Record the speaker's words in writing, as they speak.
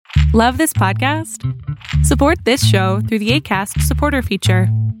Love this podcast? Support this show through the Acast supporter feature.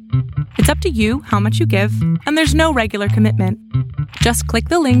 It's up to you how much you give, and there's no regular commitment. Just click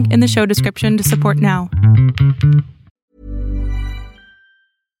the link in the show description to support now.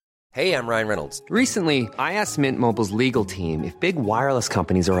 Hey, I'm Ryan Reynolds. Recently, I asked Mint Mobile's legal team if big wireless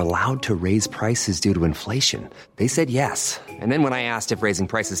companies are allowed to raise prices due to inflation. They said yes. And then when I asked if raising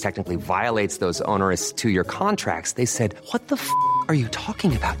prices technically violates those onerous two-year contracts, they said, "What the f*** are you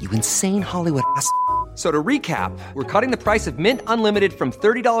talking about, you insane Hollywood ass?" So to recap, we're cutting the price of Mint Unlimited from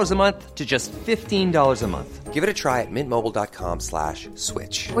 $30 a month to just $15 a month. Give it a try at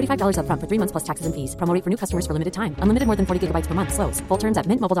mintmobile.com/switch. $45 up front for 3 months plus taxes and fees. Promo rate for new customers for limited time. Unlimited more than 40 gigabytes per month. Slows full terms at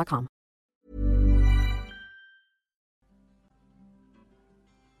mintmobile.com.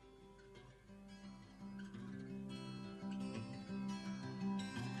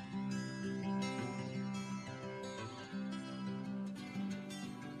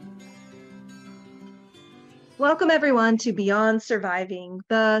 Welcome, everyone, to Beyond Surviving,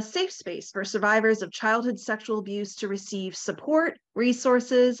 the safe space for survivors of childhood sexual abuse to receive support,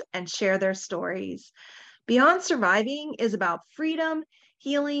 resources, and share their stories. Beyond Surviving is about freedom,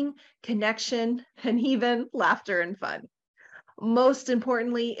 healing, connection, and even laughter and fun. Most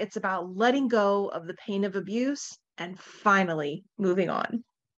importantly, it's about letting go of the pain of abuse and finally moving on.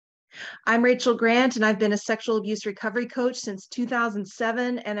 I'm Rachel Grant, and I've been a sexual abuse recovery coach since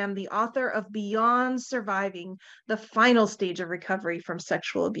 2007, and I'm the author of Beyond Surviving, the final stage of recovery from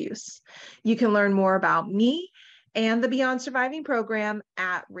sexual abuse. You can learn more about me and the Beyond Surviving program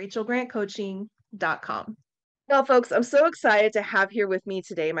at rachelgrantcoaching.com. Well, folks, I'm so excited to have here with me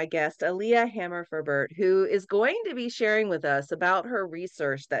today my guest, Aaliyah Hammer-Furbert, who is going to be sharing with us about her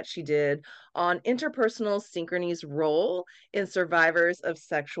research that she did on interpersonal synchrony's role in survivors of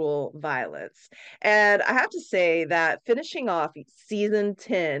sexual violence. And I have to say that finishing off season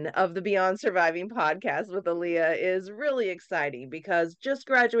 10 of the Beyond Surviving podcast with Aaliyah is really exciting because just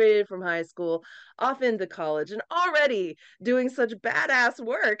graduated from high school, off into college, and already doing such badass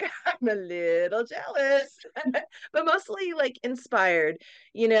work. I'm a little jealous. But mostly like inspired,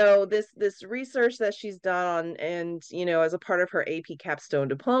 this research that she's done on, and, as a part of her AP capstone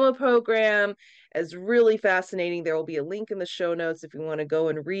diploma program is really fascinating. There will be a link in the show notes if you want to go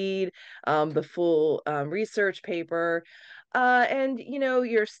and read the full research paper. And,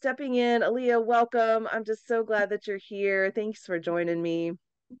 you're stepping in. Aaliyah, welcome. I'm just so glad that you're here. Thanks for joining me.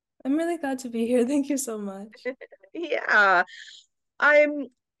 I'm really glad to be here. Thank you so much. Yeah. I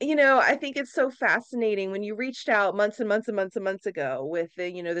think it's so fascinating when you reached out months and months and months and months ago with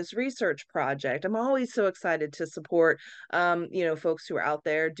this research project. I'm always so excited to support, folks who are out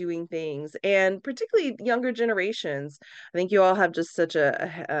there doing things, and particularly younger generations. I think you all have just such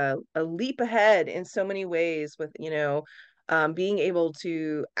a leap ahead in so many ways with, being able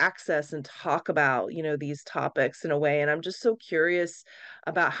to access and talk about, these topics in a way. And I'm just so curious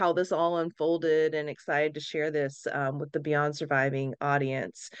about how this all unfolded and excited to share this with the Beyond Surviving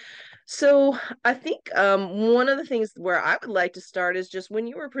audience. So I think one of the things where I would like to start is just when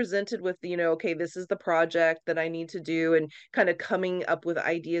you were presented with, okay, this is the project that I need to do, and kind of coming up with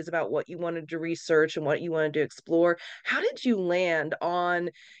ideas about what you wanted to research and what you wanted to explore. How did you land on,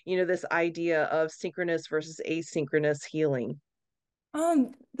 this idea of synchronous versus asynchronous healing?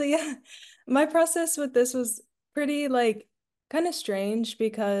 My process with this was pretty kind of strange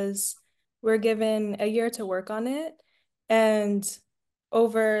because we're given a year to work on it, and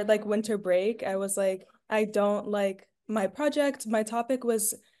over winter break, I was like, I don't like my project. My topic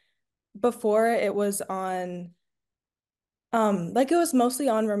was, before it was on, it was mostly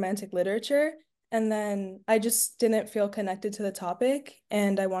on romantic literature. And then I just didn't feel connected to the topic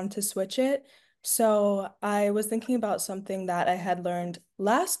and I wanted to switch it. So I was thinking about something that I had learned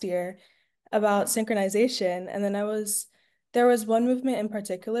last year about synchronization. And then there was one movement in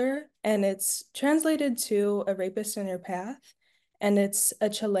particular, and it's translated to A Rapist in Your Path. And it's a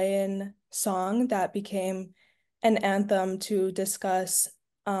Chilean song that became an anthem to discuss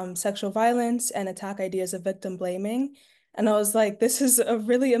sexual violence and attack ideas of victim blaming. And I was like, this is a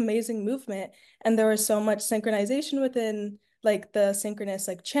really amazing movement. And there was so much synchronization within the synchronous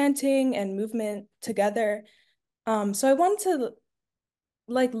chanting and movement together. So I wanted to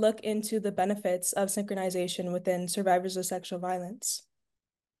look into the benefits of synchronization within survivors of sexual violence.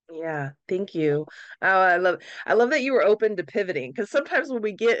 Yeah, thank you. Oh, I love that you were open to pivoting, because sometimes when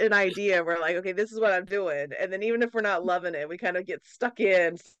we get an idea, we're like, okay, this is what I'm doing. And then even if we're not loving it, we kind of get stuck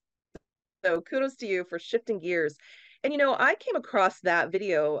in. So kudos to you for shifting gears And I came across that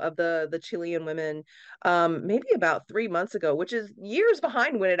video of the Chilean women maybe about 3 months ago, which is years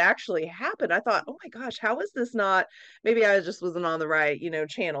behind when it actually happened. I thought, oh my gosh, how is this not? Maybe I just wasn't on the right,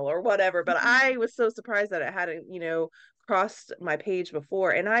 channel or whatever. But I was so surprised that it hadn't, crossed my page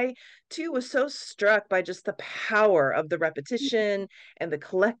before. And I too was so struck by just the power of the repetition and the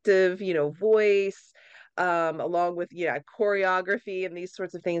collective, voice along with choreography and these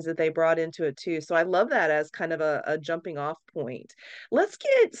sorts of things that they brought into it too. So I love that as kind of a jumping off point. Let's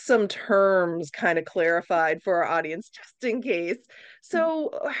get some terms kind of clarified for our audience just in case.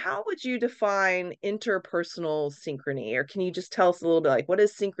 So how would you define interpersonal synchrony, or can you just tell us a little bit like what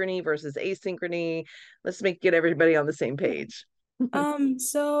is synchrony versus asynchrony? Let's get everybody on the same page.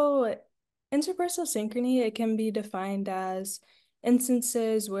 So interpersonal synchrony, it can be defined as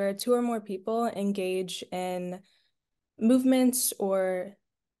instances where two or more people engage in movements or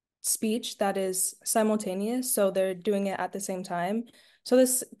speech that is simultaneous, so they're doing it at the same time. So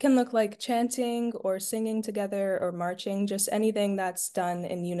this can look like chanting or singing together or marching, just anything that's done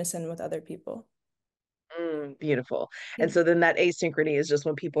in unison with other people. Beautiful. And Yeah. so then that asynchrony is just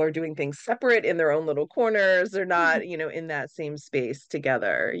when people are doing things separate in their own little corners. They're not, in that same space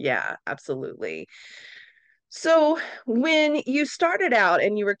together. Yeah, absolutely. So when you started out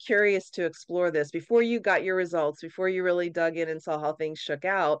and you were curious to explore this before you got your results, before you really dug in and saw how things shook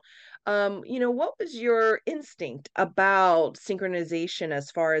out, what was your instinct about synchronization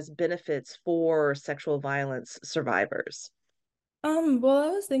as far as benefits for sexual violence survivors? Well,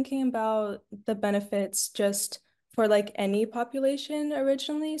 I was thinking about the benefits just for like any population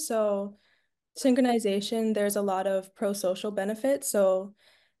originally. So synchronization, there's a lot of pro-social benefits. So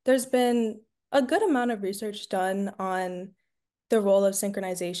there's been a good amount of research done on the role of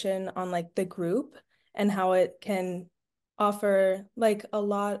synchronization on like the group and how it can offer like a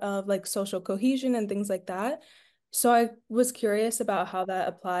lot of like social cohesion and things like that. So I was curious about how that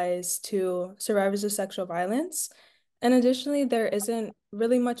applies to survivors of sexual violence. And additionally, there isn't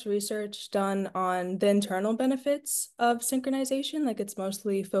really much research done on the internal benefits of synchronization. Like it's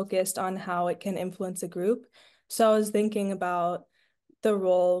mostly focused on how it can influence a group. So I was thinking about the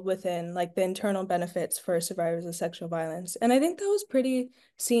role within like the internal benefits for survivors of sexual violence. And I think that was pretty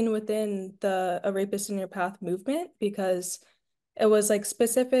seen within the A Rapist in Your Path movement because it was like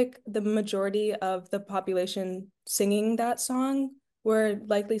specific, the majority of the population singing that song were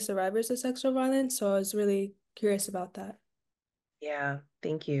likely survivors of sexual violence. So I was really curious about that. Yeah,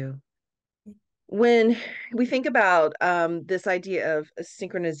 thank you. When we think about this idea of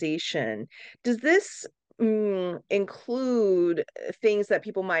synchronization, does this include things that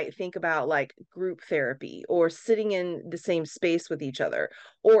people might think about, like group therapy or sitting in the same space with each other?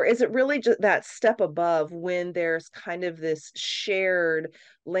 Or is it really just that step above when there's kind of this shared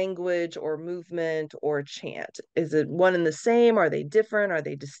language or movement or chant? Is it one and the same? Are they different? Are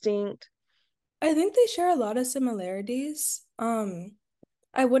they distinct? I think they share a lot of similarities.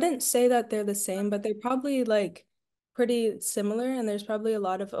 I wouldn't say that they're the same, but they're probably like pretty similar, and there's probably a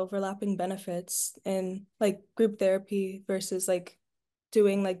lot of overlapping benefits in like group therapy versus like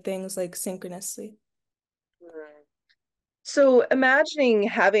doing like things like synchronously. So imagining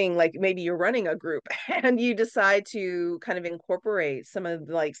having like maybe you're running a group and you decide to kind of incorporate some of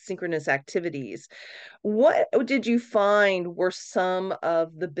like synchronous activities. What did you find were some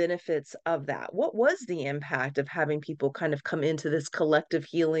of the benefits of that? What was the impact of having people kind of come into this collective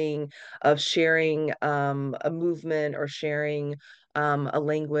healing of sharing a movement or sharing a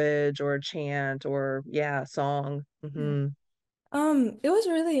language or a chant or yeah, song? Yeah. Hmm. It was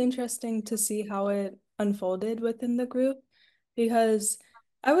really interesting to see how it unfolded within the group because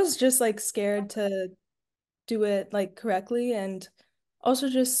I was just like scared to do it like correctly and also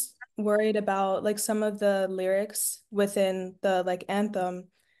just worried about like some of the lyrics within the like anthem.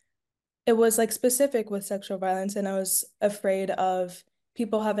 It was like specific with sexual violence, and I was afraid of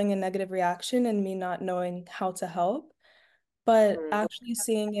people having a negative reaction and me not knowing how to help. But actually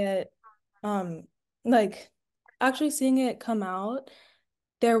seeing it, um, like actually seeing it come out,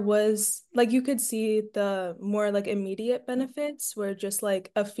 there was like you could see the more like immediate benefits were just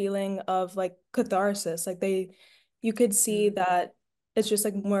like a feeling of like catharsis. Like you could see that it's just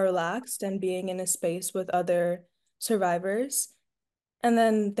like more relaxed and being in a space with other survivors. And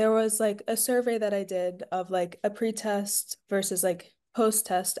then there was like a survey that I did of like a pre-test versus like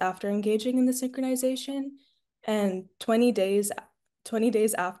post-test after engaging in the synchronization. And 20 days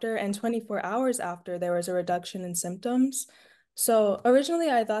after and 24 hours after, there was a reduction in symptoms. So originally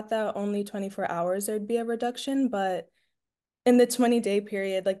I thought that only 24 hours there'd be a reduction, but in the 20-day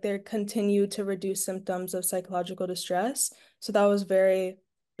period, like there continued to reduce symptoms of psychological distress. So that was very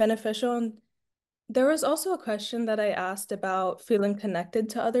beneficial. And There was also a question that I asked about feeling connected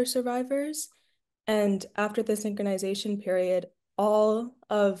to other survivors. And after the synchronization period, all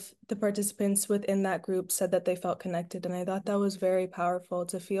of the participants within that group said that they felt connected. And I thought that was very powerful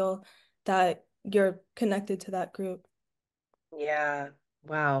to feel that you're connected to that group. Yeah.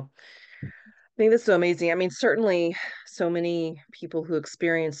 Wow. I think that's so amazing. I mean, certainly so many people who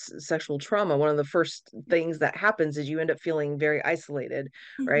experience sexual trauma, one of the first things that happens is you end up feeling very isolated,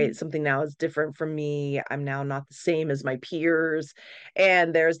 right? Mhm. Something now is different from me. I'm now not the same as my peers.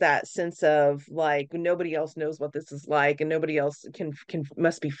 And there's that sense of like nobody else knows what this is like and nobody else can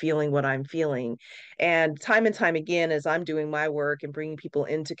must be feeling what I'm feeling. And time again, as I'm doing my work and bringing people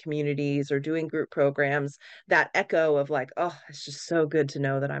into communities or doing group programs, that echo of like, oh, it's just so good to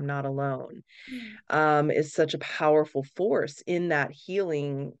know that I'm not alone Yeah. is such a powerful force in that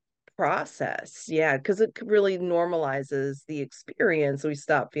healing process. Yeah, because it really normalizes the experience. We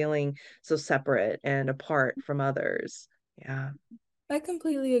stop feeling so separate and apart from others. Yeah. I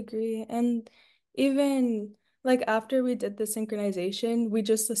completely agree. And even like after we did the synchronization, we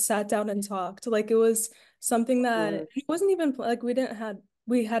just sat down and talked. Like it was something Mm, that it wasn't even like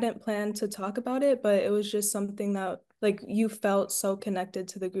we hadn't planned to talk about it, but it was just something that like you felt so connected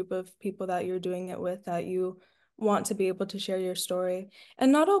to the group of people that you're doing it with that you want to be able to share your story.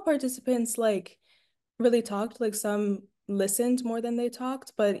 And not all participants like really talked, like some listened more than they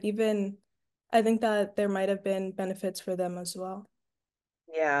talked, but even I think that there might have been benefits for them as well.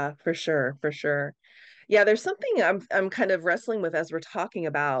 yeah, for sure, for sure. Yeah, there's something I'm kind of wrestling with as we're talking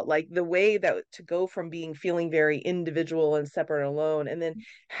about, like the way that to go from being feeling very individual and separate and alone, and then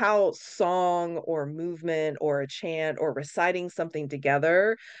how song or movement or a chant or reciting something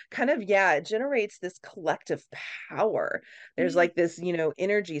together kind of, yeah, it generates this collective power. There's Yeah. like this,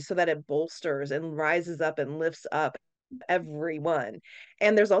 energy so that it bolsters and rises up and lifts up everyone.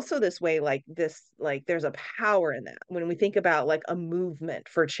 And there's also this way like there's a power in that when we think about like a movement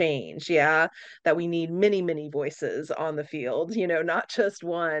for change, yeah, that we need many voices on the field, not just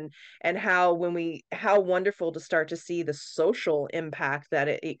one. And how wonderful to start to see the social impact that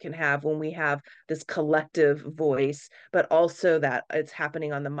it can have when we have this collective voice, but also that it's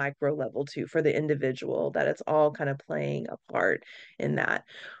happening on the micro level too for the individual, that it's all kind of playing a part in that.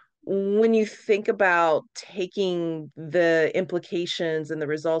 When you think about taking the implications and the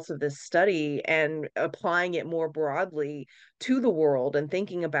results of this study and applying it more broadly to the world and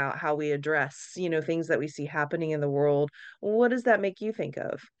thinking about how we address, things that we see happening in the world, what does that make you think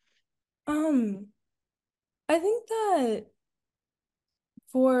of? Um, I think that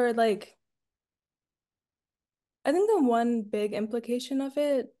for like, I think the one big implication of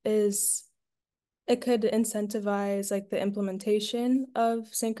it is it could incentivize like the implementation of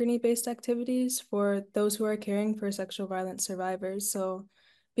synchrony-based activities for those who are caring for sexual violence survivors. So,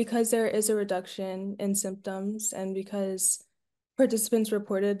 because there is a reduction in symptoms and because participants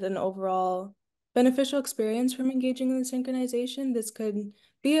reported an overall beneficial experience from engaging in the synchronization, this could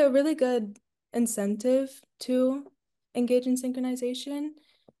be a really good incentive to engage in synchronization.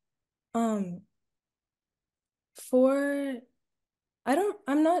 Um, for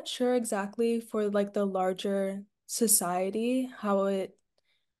I'm not sure exactly for like the larger society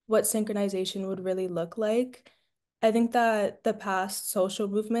what synchronization would really look like. I think that the past social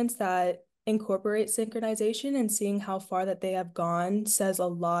movements that incorporate synchronization and seeing how far that they have gone says a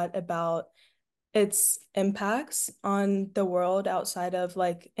lot about its impacts on the world outside of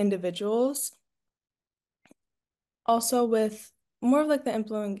like individuals. Also with more of like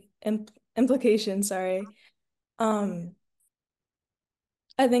the implication, sorry. Um,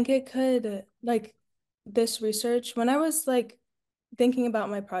 I think it could like this research, when I was like thinking about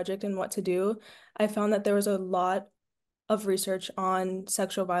my project and what to do, I found that there was a lot of research on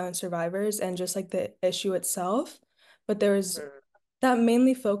sexual violence survivors and just like the issue itself, but there was that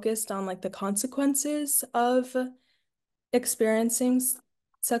mainly focused on like the consequences of experiencing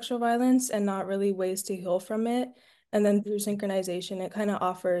sexual violence and not really ways to heal from it. And then through synchronization, it kind of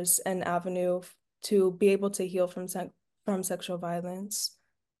offers an avenue to be able to heal from sexual violence.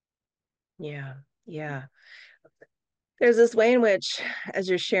 Yeah, yeah. There's this way in which, as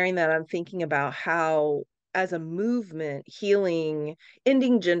you're sharing that, I'm thinking about how, as a movement, healing,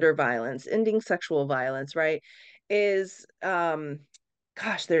 ending gender violence, ending sexual violence, right, is,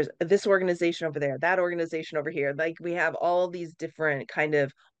 gosh, there's this organization over there, that organization over here. Like we have all these different kind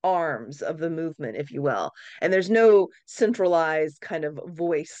of arms of the movement, if you will. And there's no centralized kind of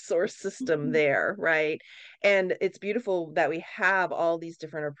voice or system there, right? And it's beautiful that we have all these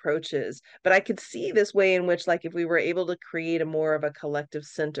different approaches. But I could see this way in which, like, if we were able to create a more of a collective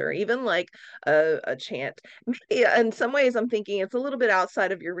center, even like a chant, maybe in some ways, I'm thinking it's a little bit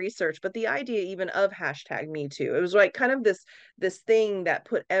outside of your research, but the idea even of hashtag Me Too, it was like kind of this thing that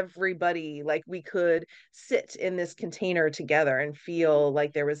put everybody, like we could sit in this container together and feel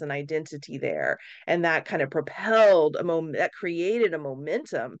like there was an identity there, and that kind of propelled a moment, that created a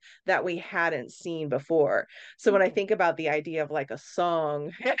momentum that we hadn't seen before. So when I think about the idea of like a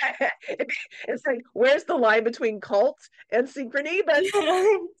song, it's like, where's the line between cult and synchrony? But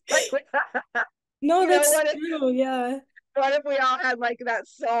Yeah. like, No, you know, that's true. Yeah. what if we all had like that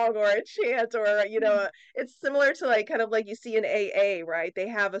song or a chant, or it's similar to like kind of like you see in AA, right? They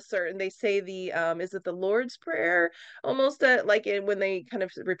have a certain, they say the is it the Lord's Prayer, almost like when they kind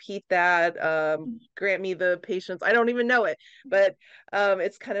of repeat that, grant me the patience, I don't even know it, but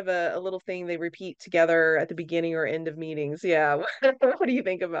it's kind of a little thing they repeat together at the beginning or end of meetings. Yeah. What do you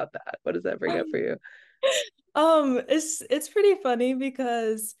think about that? What does that bring up for you? It's pretty funny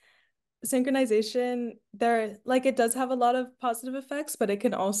because synchronization, there, like, it does have a lot of positive effects, but it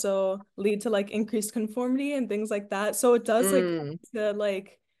can also lead to like increased conformity and things like that. So it does like Mm, to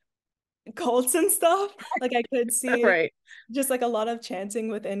like cults and stuff. Like I could see right. just like a lot of chanting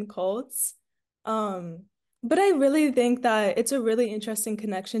within cults. Um, but I really think that it's a really interesting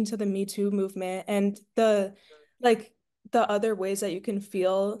connection to the Me Too movement and the like the other ways that you can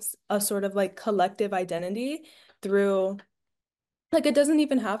feel a sort of like collective identity through, like, it doesn't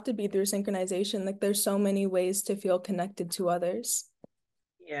even have to be through synchronization. Like there's so many ways to feel connected to others.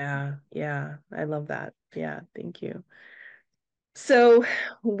 Yeah, yeah, I love that. Yeah, thank you. So,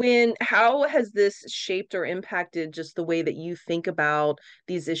 how has this shaped or impacted just the way that you think about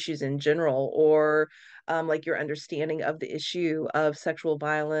these issues in general, or like your understanding of the issue of sexual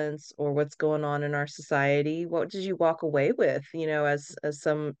violence or what's going on in our society? What did you walk away with, as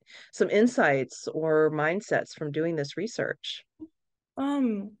some insights or mindsets from doing this research?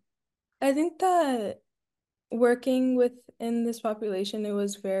 Um, I think that working within this population, it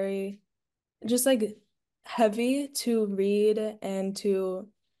was very just like heavy to read and to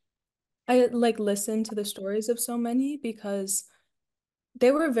I like listen to the stories of so many because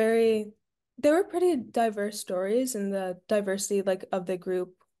they were very they were pretty diverse stories, and the diversity like of the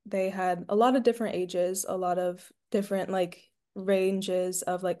group, they had a lot of different ages, a lot of different like ranges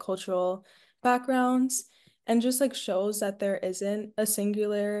of like cultural backgrounds, and just like shows that there isn't a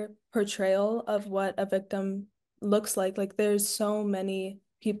singular portrayal of what a victim looks like. Like there's so many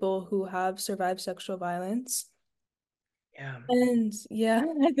people who have survived sexual violence. Yeah. And yeah,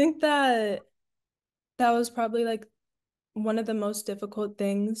 I think that that was probably like one of the most difficult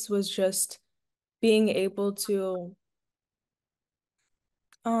things was just being able to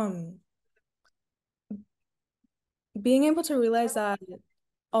um realize that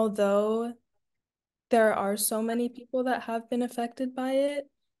although there are so many people that have been affected by it,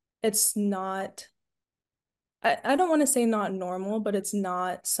 it's not I don't want to say not normal, but it's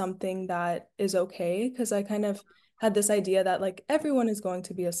not something that is okay because I kind of had this idea that like everyone is going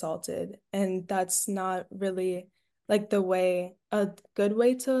to be assaulted, and that's not really like a good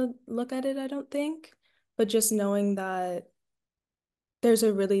way to look at it, I don't think. But just knowing that there's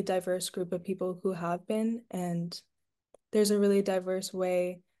a really diverse group of people who have been, and there's a really diverse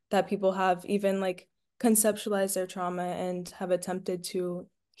way that people have even like conceptualized their trauma and have attempted to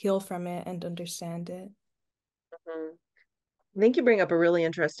heal from it and understand it. Mhm. I think you bring up a really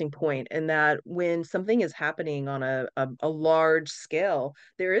interesting point in that when something is happening on a large scale,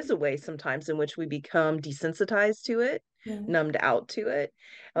 there is a way sometimes in which we become desensitized to it, Yeah. numbed out to it.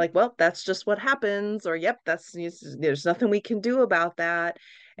 Like, well, that's just what happens, or yep, there's nothing we can do about that.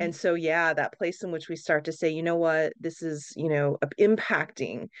 And so, yeah, that place in which we start to say, you know what, this is,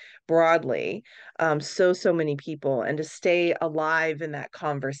 impacting broadly so many people, and to stay alive in that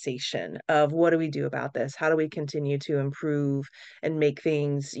conversation of what do we do about this? How do we continue to improve and make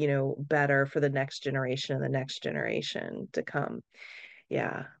things, better for the next generation and the next generation to come?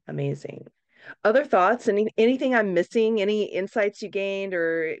 Yeah, amazing. Other thoughts? Anything I'm missing? Any insights you gained,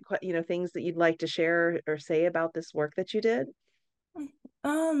 or things that you'd like to share or say about this work that you did?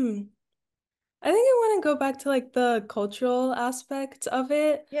 Um, I think I want to go back to like the cultural aspect of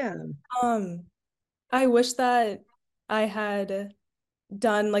it. Yeah. Um, I wish that I had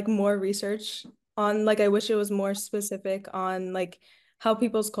done like more research on like I wish it was more specific on like how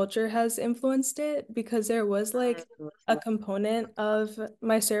people's culture has influenced it, because there was like a component of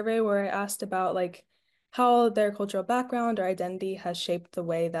my survey where I asked about like how their cultural background or identity has shaped the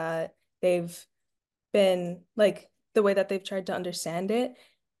way that they've been like the way that they've tried to understand it.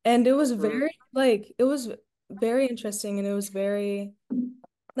 And it was Mhm. very interesting, and it was very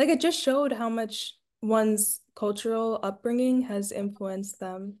like it just showed how much one's cultural upbringing has influenced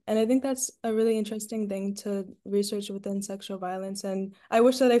them. And I think that's a really interesting thing to research within sexual violence. And I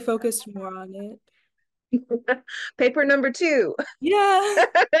wish that I focused more on it. Paper number two. Yeah.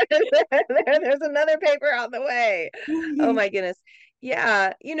 There's another paper on the way. Oh my goodness.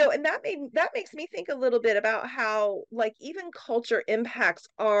 Yeah, and that makes me think a little bit about how like even culture impacts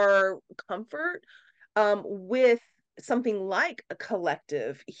our comfort with something like a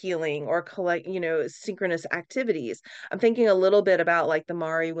collective healing or synchronous activities. I'm thinking a little bit about like the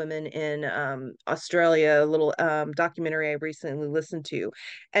Maori women in Australia, a little documentary I recently listened to,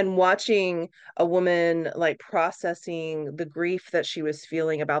 and watching a woman like processing the grief that she was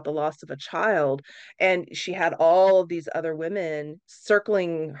feeling about the loss of a child. And she had all of these other women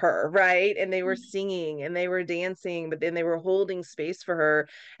circling her, right? And they were singing and they were dancing, but then they were holding space for her.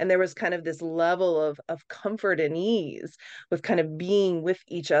 And there was kind of this level of comfort and ease with kind of being with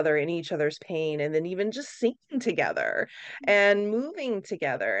each other in each other's pain, and then even just singing together and moving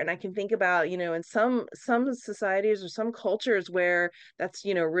together. And I can think about, in some societies or some cultures where that's,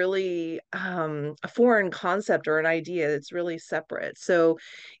 really a foreign concept or an idea that's really separate. So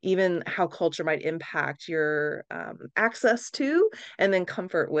even how culture might impact your access to and then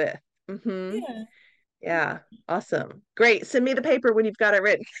comfort with. Mm-hmm. Yeah. Yeah. Awesome. Great. Send me the paper when you've got it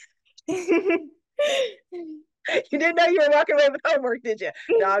written. You didn't know you were walking away with homework, did you?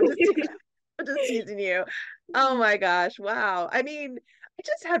 No, I'm just teasing you. Oh my gosh. Wow. I mean, I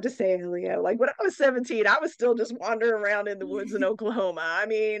just have to say, Aaliyah, like when I was 17, I was still just wandering around in the woods in Oklahoma. I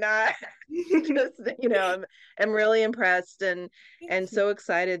mean, I just, I'm really impressed and Thank you. so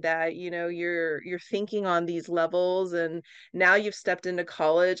excited that, you're thinking on these levels, and now you've stepped into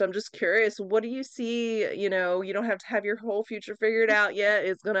college. I'm just curious, what do you see? You don't have to have your whole future figured out yet.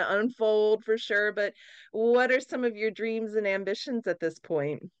 It's going to unfold for sure, but what are some of your dreams and ambitions at this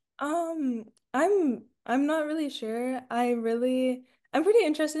point? I'm not really sure. I'm pretty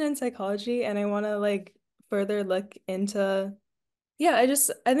interested in psychology, and I want to like further look into yeah, I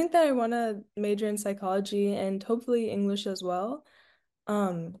think that I want to major in psychology and hopefully English as well.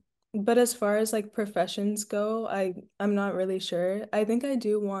 Um, but as far as like professions go, I'm not really sure. I think I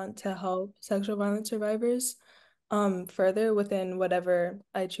do want to help sexual violence survivors further within whatever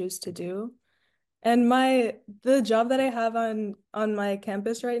I choose to do. And the job that I have on my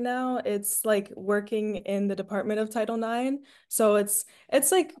campus right now, it's like working in the Department of Title IX. So it's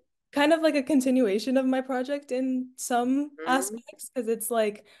like kind of like a continuation of my project in some Mhm. aspects because it's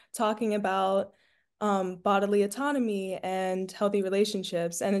like talking about bodily autonomy and healthy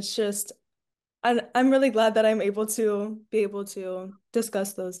relationships. And it's just I'm really glad that I'm able to be able to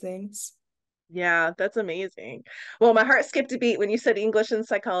discuss those things. Yeah, that's amazing. Well, my heart skipped a beat when you said English and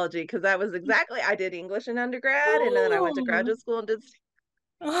psychology, because that was exactly, I did English in undergrad and then I went to Oh. graduate school and did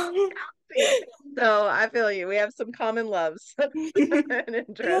psychology. So I feel you. We have some common loves and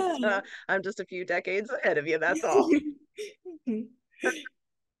interests. Yeah. I'm just a few decades ahead of you, that's all.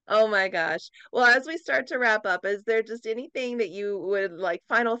 Oh my gosh. Well, as we start to wrap up, is there just anything that you would like,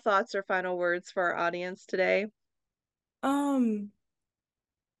 final thoughts or final words for our audience today? Um,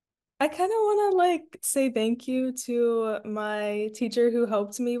 I kind of want to like say thank you to my teacher who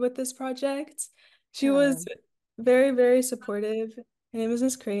helped me with this project. She Yeah. was very, very supportive. Her name is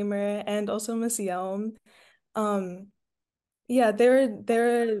Miss Kramer and also Miss Yelm. Um, yeah,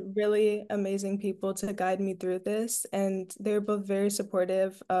 they're really amazing people to guide me through this, and they're both very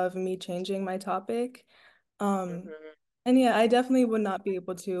supportive of me changing my topic. Um, Mhm. and yeah, I definitely would not be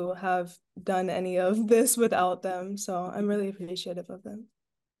able to have done any of this without them, so I'm really appreciative of them.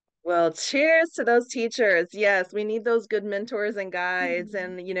 Well, cheers to those teachers. Yes, we need those good mentors and guides.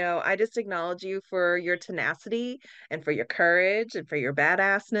 And, I just acknowledge you for your tenacity and for your courage and for your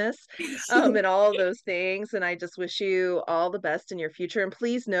badassness, and all of those things. And I just wish you all the best in your future. And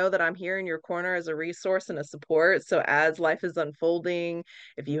please know that I'm here in your corner as a resource and a support. So as life is unfolding,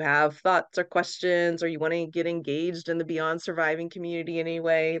 if you have thoughts or questions or you want to get engaged in the Beyond Surviving community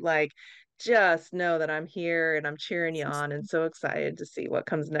anyway, like, just know that I'm here and I'm cheering you on and so excited to see what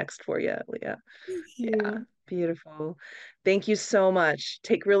comes next for you, Leah. Thank Yeah, you. beautiful. Thank you so much.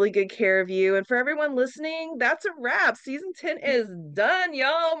 Take really good care of you. And for everyone listening, that's a wrap. Season 10 is done,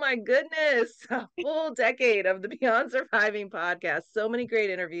 y'all. My goodness. A full decade of the Beyond Surviving podcast. So many great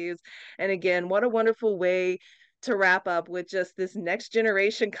interviews. And again, what a wonderful way to wrap up with just this next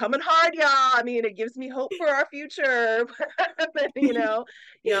generation coming hard, y'all. I mean, it gives me hope for our future. You know,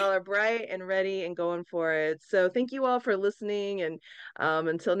 y'all are bright and ready and going for it. So thank you all for listening. And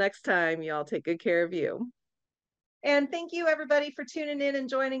until next time, y'all take good care of you. And thank you, everybody, for tuning in and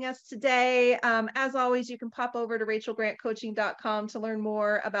joining us today. As always, you can pop over to rachelgrantcoaching.com to learn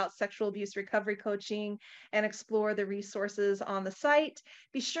more about sexual abuse recovery coaching and explore the resources on the site.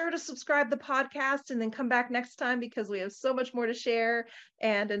 Be sure to subscribe to the podcast and then come back next time because we have so much more to share.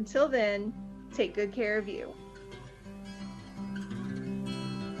 And until then, take good care of you.